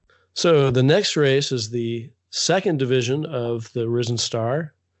 So the next race is the second division of the Risen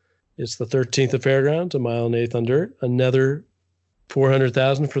Star. It's the 13th of Fairgrounds, 1.1 on dirt, another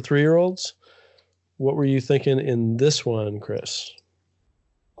 400,000 for 3-year-olds. What were you thinking in this one, Chris?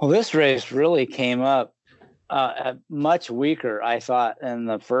 Well, this race really came up much weaker, I thought, in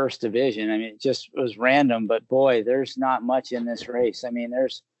the first division. I mean, it just was random, but boy, there's not much in this race. I mean,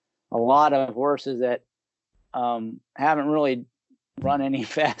 there's a lot of horses that haven't really run any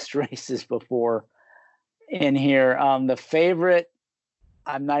fast races before in here. The favorite,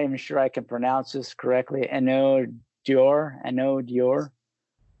 I'm not even sure I can pronounce this correctly, Ano Dior.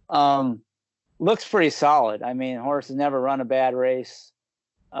 Looks pretty solid. I mean, horse has never run a bad race.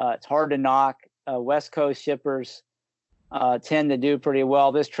 It's hard to knock. West Coast shippers tend to do pretty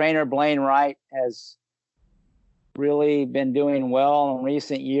well. This trainer, Blaine Wright, has really been doing well in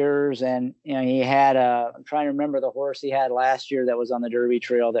recent years. And, you know, he had I'm trying to remember the horse he had last year that was on the Derby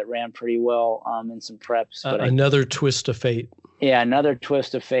Trail that ran pretty well in some preps. But another twist of fate. Yeah, another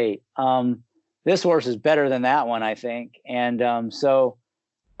twist of fate. This horse is better than that one, I think. And so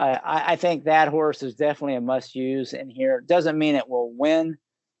I think that horse is definitely a must use in here. Doesn't mean it will win,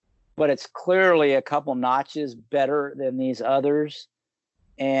 but it's clearly a couple notches better than these others.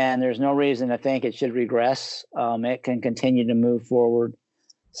 And there's no reason to think it should regress. It can continue to move forward.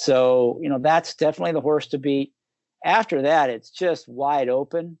 So, you know, that's definitely the horse to beat. After that, it's just wide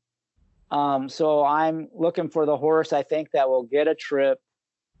open. So I'm looking for the horse I think that will get a trip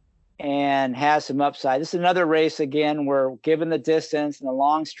and has some upside. This is another race, again, where given the distance and the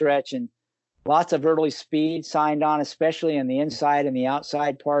long stretch and lots of early speed signed on, especially in the inside and the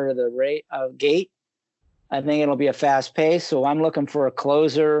outside part of the gate, I think it'll be a fast pace. So I'm looking for a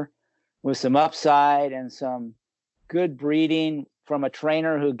closer with some upside and some good breeding from a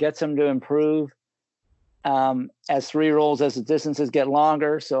trainer who gets them to improve as 3-year-olds as the distances get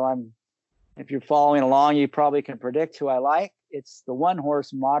longer. So if you're following along, you probably can predict who I like. It's the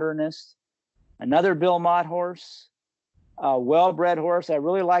 1-horse Modernist, another Bill Mott horse, a well-bred horse. I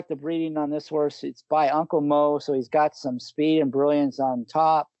really like the breeding on this horse. It's by Uncle Mo, so he's got some speed and brilliance on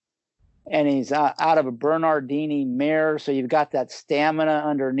top. And he's out of a Bernardini mare, so you've got that stamina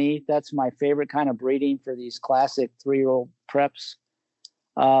underneath. That's my favorite kind of breeding for these classic 3-year-old preps.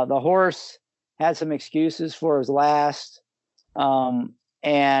 The horse had some excuses for his last, and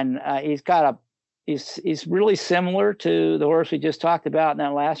he's really similar to the horse we just talked about in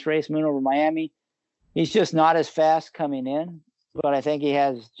that last race, Moon Over Miami. He's just not as fast coming in, but I think he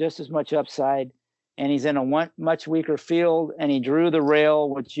has just as much upside. And he's in a much weaker field, and he drew the rail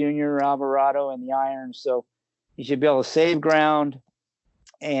with Junior Alvarado and the irons. So he should be able to save ground.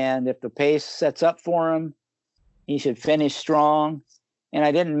 And if the pace sets up for him, he should finish strong. And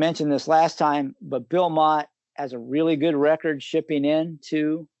I didn't mention this last time, but Bill Mott has a really good record shipping in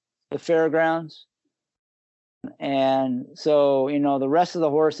to the fairgrounds. And so, you know, the rest of the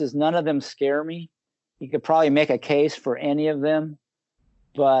horses, none of them scare me. You could probably make a case for any of them.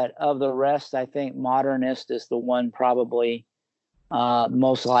 But of the rest, I think Modernist is the one probably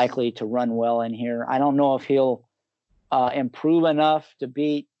most likely to run well in here. I don't know if he'll improve enough to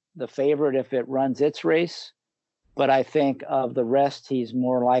beat the favorite if it runs its race, but I think of the rest, he's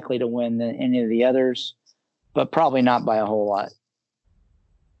more likely to win than any of the others, but probably not by a whole lot.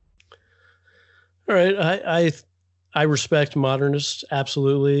 All right. I respect Modernist,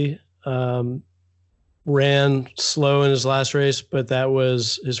 absolutely. Ran slow in his last race, but that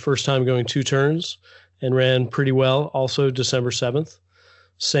was his first time going 2 turns and ran pretty well. Also December 7th,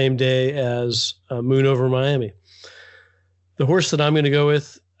 same day as Moon Over Miami. The horse that I'm going to go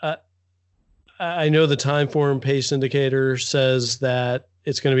with, I know the time form pace indicator says that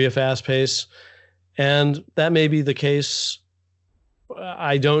it's going to be a fast pace, and that may be the case.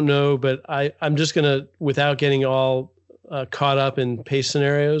 I don't know, but I'm just going to, without getting all caught up in pace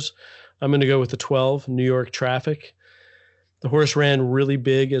scenarios, I'm going to go with the 12, New York Traffic. The horse ran really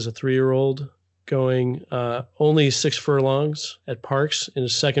big as a 3-year-old, going only 6 furlongs at Parks in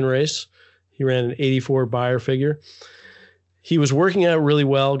his second race. He ran an 84 Beyer figure. He was working out really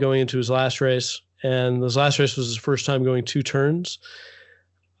well going into his last race, and his last race was his first time going 2 turns.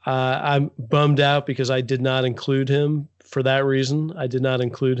 I'm bummed out because I did not include him for that reason. I did not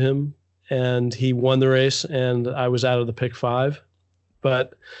include him, and he won the race, and I was out of the pick 5.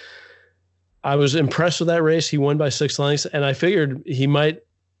 But I was impressed with that race. He won by 6 lengths, and I figured he might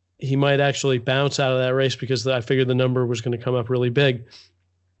actually bounce out of that race because I figured the number was going to come up really big.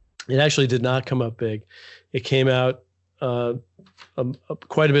 It actually did not come up big. It came out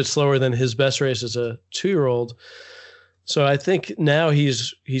quite a bit slower than his best race as a 2-year-old. So I think now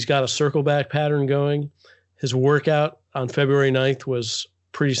he's got a circle back pattern going. His workout on February 9th was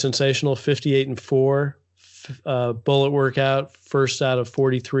pretty sensational, 58-4, bullet workout, first out of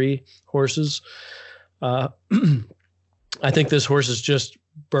 43 horses. I think this horse is just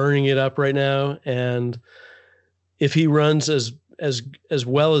burning it up right now. And if he runs as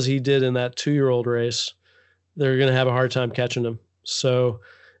well as he did in that 2-year-old race, they're going to have a hard time catching him. So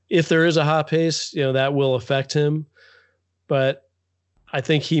if there is a hot pace, that will affect him. But I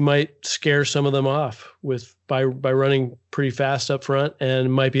think he might scare some of them off by running pretty fast up front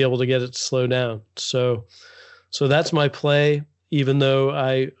and might be able to get it to slow down. So that's my play, even though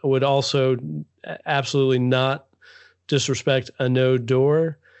I would also absolutely not disrespect A No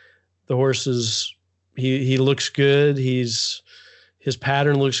Door. The horse he looks good. His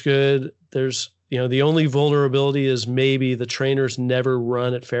pattern looks good. There's, the only vulnerability is maybe the trainers never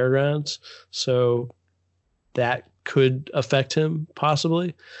run at fairgrounds. So that could affect him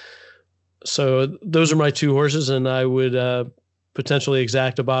possibly. So those are my 2 horses, and I would potentially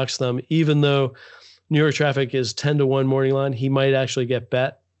exacta box them, even though New York Traffic is 10-1 morning line. He might actually get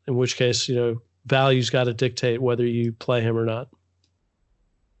bet, in which case, value's got to dictate whether you play him or not.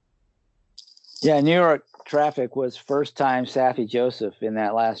 Yeah, New York Traffic was first time Saffie Joseph in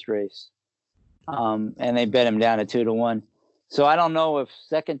that last race. And they bet him down to 2-1. So I don't know if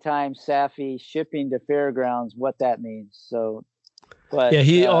second time Saffie shipping to fairgrounds, what that means. So, but yeah,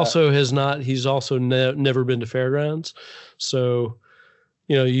 he also has not. He's also never been to fairgrounds. So,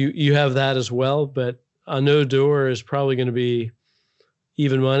 you have that as well. But A No Door is probably going to be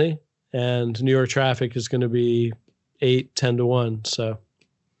even money, and New York Traffic is going to be 8-10-1. So,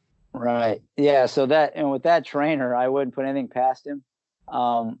 right, yeah. So with that trainer, I wouldn't put anything past him.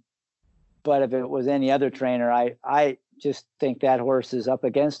 But if it was any other trainer, I just think that horse is up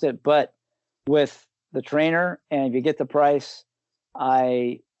against it. But with the trainer, and if you get the price,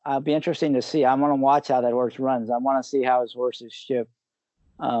 I'll be interesting to see. I want to watch how that horse runs. I want to see how his horses ship.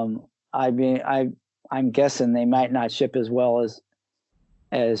 I'm guessing they might not ship as well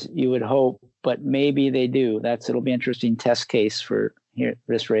as you would hope, but maybe they do. It'll be an interesting test case for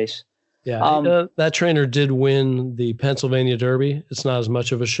this race. Yeah, that trainer did win the Pennsylvania Derby. It's not as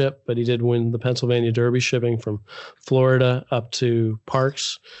much of a ship, but he did win the Pennsylvania Derby, shipping from Florida up to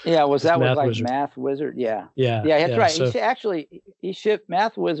Parks. Yeah, Math Wizard? Yeah, that's right. So, he shipped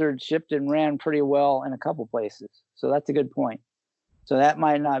Math Wizard, shipped and ran pretty well in a couple places. So that's a good point. So that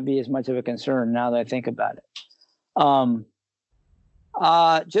might not be as much of a concern now that I think about it.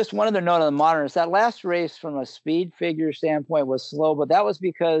 Just one other note on the Modernists. That last race, from a speed figure standpoint, was slow, but that was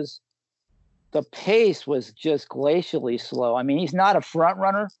because the pace was just glacially slow. I mean, he's not a front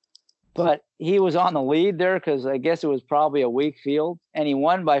runner, but he was on the lead there because I guess it was probably a weak field, and he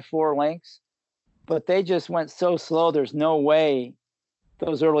won by 4 lengths. But they just went so slow, there's no way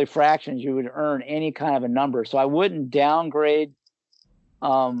those early fractions you would earn any kind of a number. So I wouldn't downgrade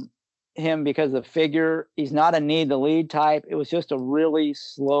him because of the figure. He's not a need the lead type. It was just a really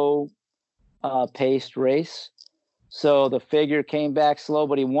slow paced race. So the figure came back slow,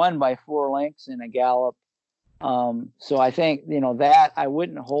 but he won by 4 lengths in a gallop. So I think, that I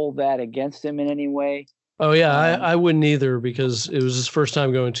wouldn't hold that against him in any way. Oh, yeah, I wouldn't either, because it was his first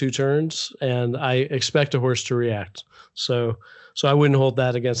time going 2 turns, and I expect a horse to react. So I wouldn't hold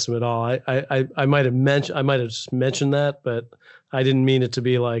that against him at all. I might have just mentioned that, but I didn't mean it to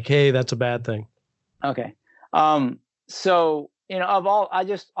be like, hey, that's a bad thing. Okay. So,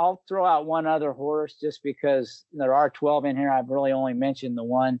 I'll throw out one other horse just because there are 12 in here. I've really only mentioned the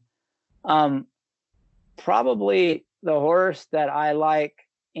one. Probably the horse that I like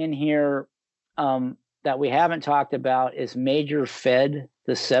in here that we haven't talked about is Major Fed,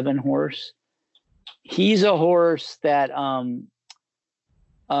 the 7 horse. He's a horse that,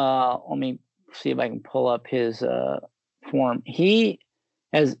 let me see if I can pull up his form. He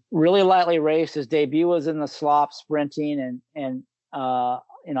has really lightly raced. His debut was in the slop sprinting, and I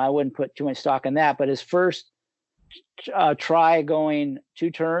wouldn't put too much stock in that. But his first try going 2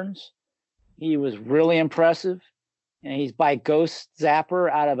 turns, he was really impressive. And he's by Ghost Zapper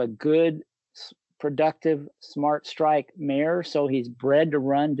out of a good, productive, smart strike mare. So he's bred to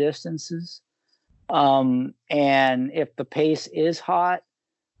run distances. And if the pace is hot,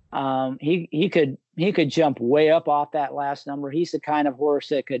 he could jump way up off that last number. He's the kind of horse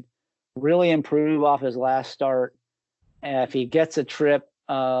that could really improve off his last start. If he gets a trip,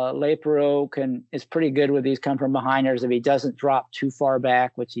 Le Perot is pretty good with these come from behinders if he doesn't drop too far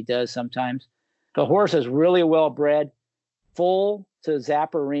back, which he does sometimes. The horse is really well bred, full to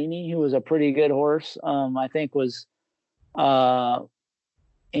Zapparini, who was a pretty good horse. I think was in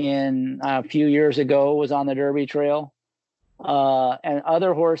a few years ago was on the Derby Trail, and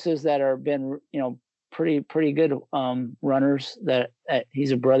other horses that are been, pretty good runners that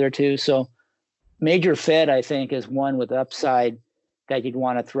he's a brother to. So Major Fed, I think, is one with upside that you'd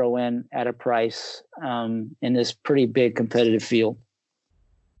want to throw in at a price in this pretty big competitive field.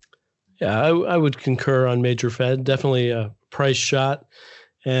 Yeah, I would concur on Major Fed. Definitely a price shot.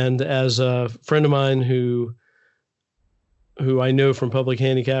 And as a friend of mine who I know from Public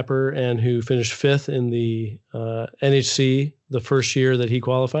Handicapper and who finished 5th in the NHC the first year that he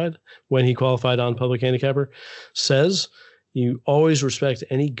qualified, when he qualified on Public Handicapper, says you always respect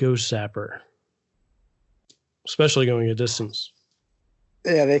any ghost zapper, especially going a distance.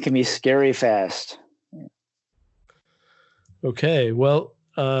 Yeah, they can be scary fast. Okay, well,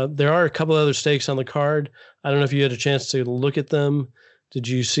 there are a couple other stakes on the card. I don't know if you had a chance to look at them. Did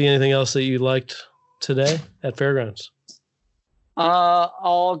you see anything else that you liked today at Fairgrounds?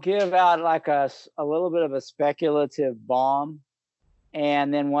 I'll give out like a little bit of a speculative bomb,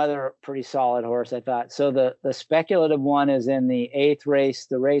 and then one other pretty solid horse, I thought. So the speculative one is in the 8th race,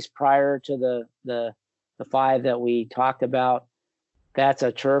 the race prior to the 5 that we talked about. That's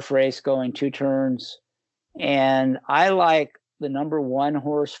a turf race going 2 turns. And I like the number 1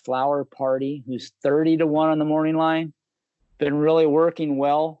 horse, Flower Party, who's 30-1 on the morning line. Been really working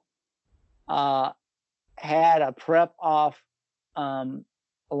well. Had a prep off, a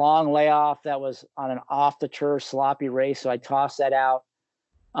long layoff that was on an off the turf sloppy race, so I tossed that out.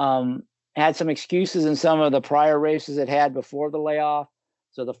 Had some excuses in some of the prior races it had before the layoff,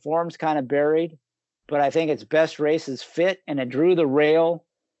 so the form's kind of buried, but I think its best race is fit, and it drew the rail.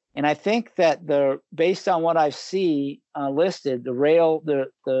 And I think that based on what I see listed, the rail,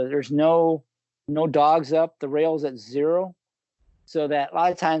 there's no dogs up. The rail's at 0, so that a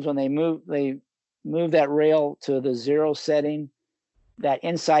lot of times when they move that rail to the 0 setting, that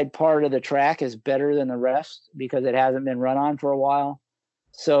inside part of the track is better than the rest because it hasn't been run on for a while.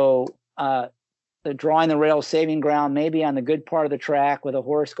 So the drawing the rail saving ground maybe on the good part of the track with a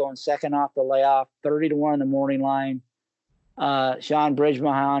horse going second off the layoff, 30-1 in the morning line. Sean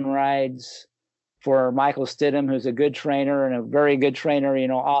Bridgmohan rides for Michael Stidham, who's a good trainer and a very good trainer,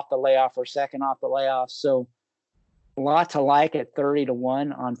 off the layoff or second off the layoff. So a lot to like at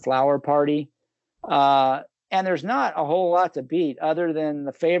 30-1 on Flower Party. And there's not a whole lot to beat other than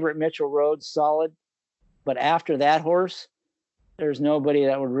the favorite Mitchell Rhodes, solid. But after that horse, there's nobody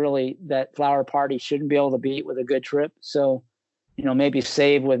that Flower Party shouldn't be able to beat with a good trip. So, maybe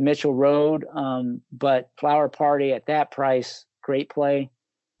save with Mitchell Road. But Flower Party at that price, great play.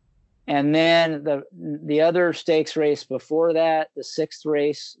 And then the other stakes race before that, the 6th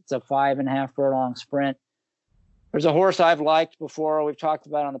race, it's a 5.5 furlong sprint. There's a horse I've liked before. We've talked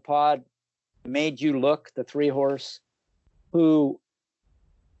about on the pod, Made You Look, the 3 horse, who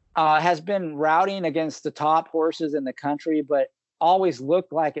has been routing against the top horses in the country, but always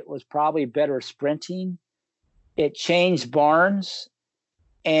looked like it was probably better sprinting. It changed barns,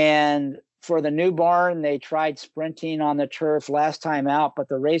 and for the new barn, they tried sprinting on the turf last time out, but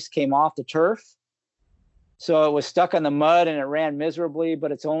the race came off the turf. So it was stuck in the mud and it ran miserably,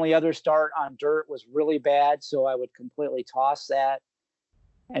 but its only other start on dirt was really bad. So I would completely toss that.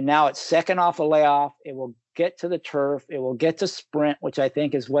 And now it's second off a layoff. It will get to the turf. It will get to sprint, which I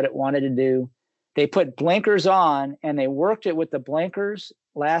think is what it wanted to do. They put blinkers on and they worked it with the blinkers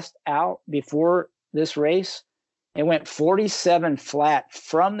last out before this race. It went 47 flat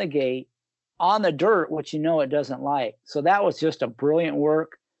from the gate on the dirt, which it doesn't like. So that was just a brilliant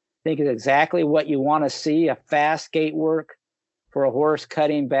work. I think it's exactly what you want to see, a fast gate work for a horse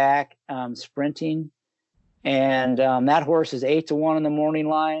cutting back, sprinting. And that horse is 8-1 in the morning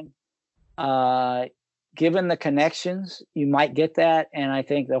line. Given the connections, you might get that. And I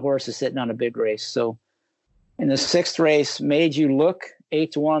think the horse is sitting on a big race. So in the 6th race, Made You Look,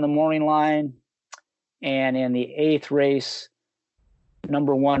 8-1 in the morning line. And in the 8th race,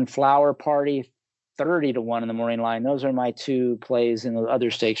 number 1, Flower Party, 30-1 in the morning line. Those are my 2 plays in the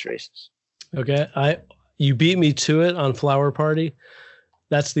other stakes races. Okay. You beat me to it on Flower Party.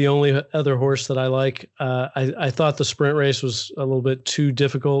 That's the only other horse that I like. I thought the sprint race was a little bit too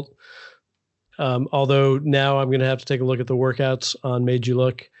difficult. Although now I'm going to have to take a look at the workouts on Made You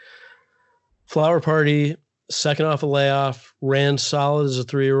Look. Flower Party, second off a layoff, ran solid as a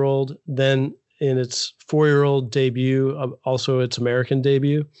 3-year-old. Then in its 4-year-old debut, also its American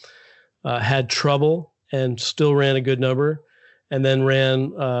debut, had trouble and still ran a good number. And then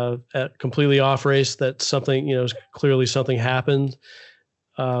ran a completely off race that clearly something happened.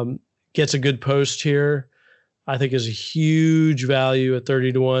 Gets a good post here. I think is a huge value at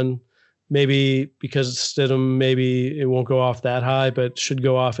 30-1. Maybe because it's Stidham, maybe it won't go off that high, but should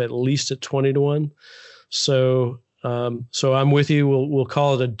go off at least at 20-1. So I'm with you. We'll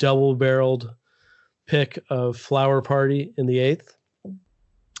call it a double-barreled pick of Flower Party in the 8th.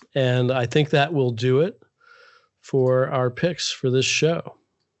 And I think that will do it for our picks for this show.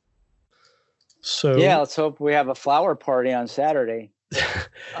 So yeah, let's hope we have a flower party on Saturday.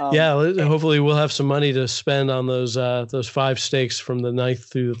 Hopefully we'll have some money to spend on those 5 stakes from the 9th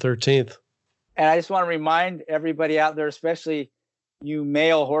through the 13th. And I just want to remind everybody out there, especially you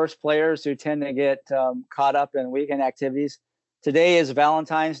male horse players who tend to get caught up in weekend activities. Today is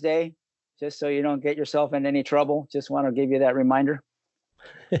Valentine's Day, just so you don't get yourself in any trouble. Just want to give you that reminder.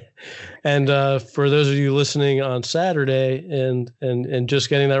 And for those of you listening on Saturday and just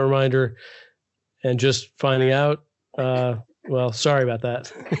getting that reminder and just finding out, well, sorry about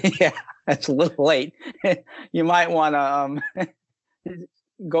that. Yeah, that's a little late. You might want to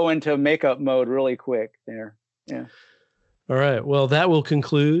go into makeup mode really quick there. Yeah. All right. Well, that will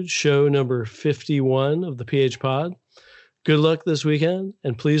conclude show number 51 of the PH Pod. Good luck this weekend,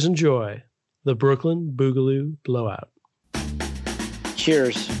 and please enjoy the Brooklyn Boogaloo Blowout.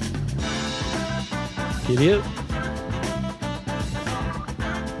 Cheers. Giddy up.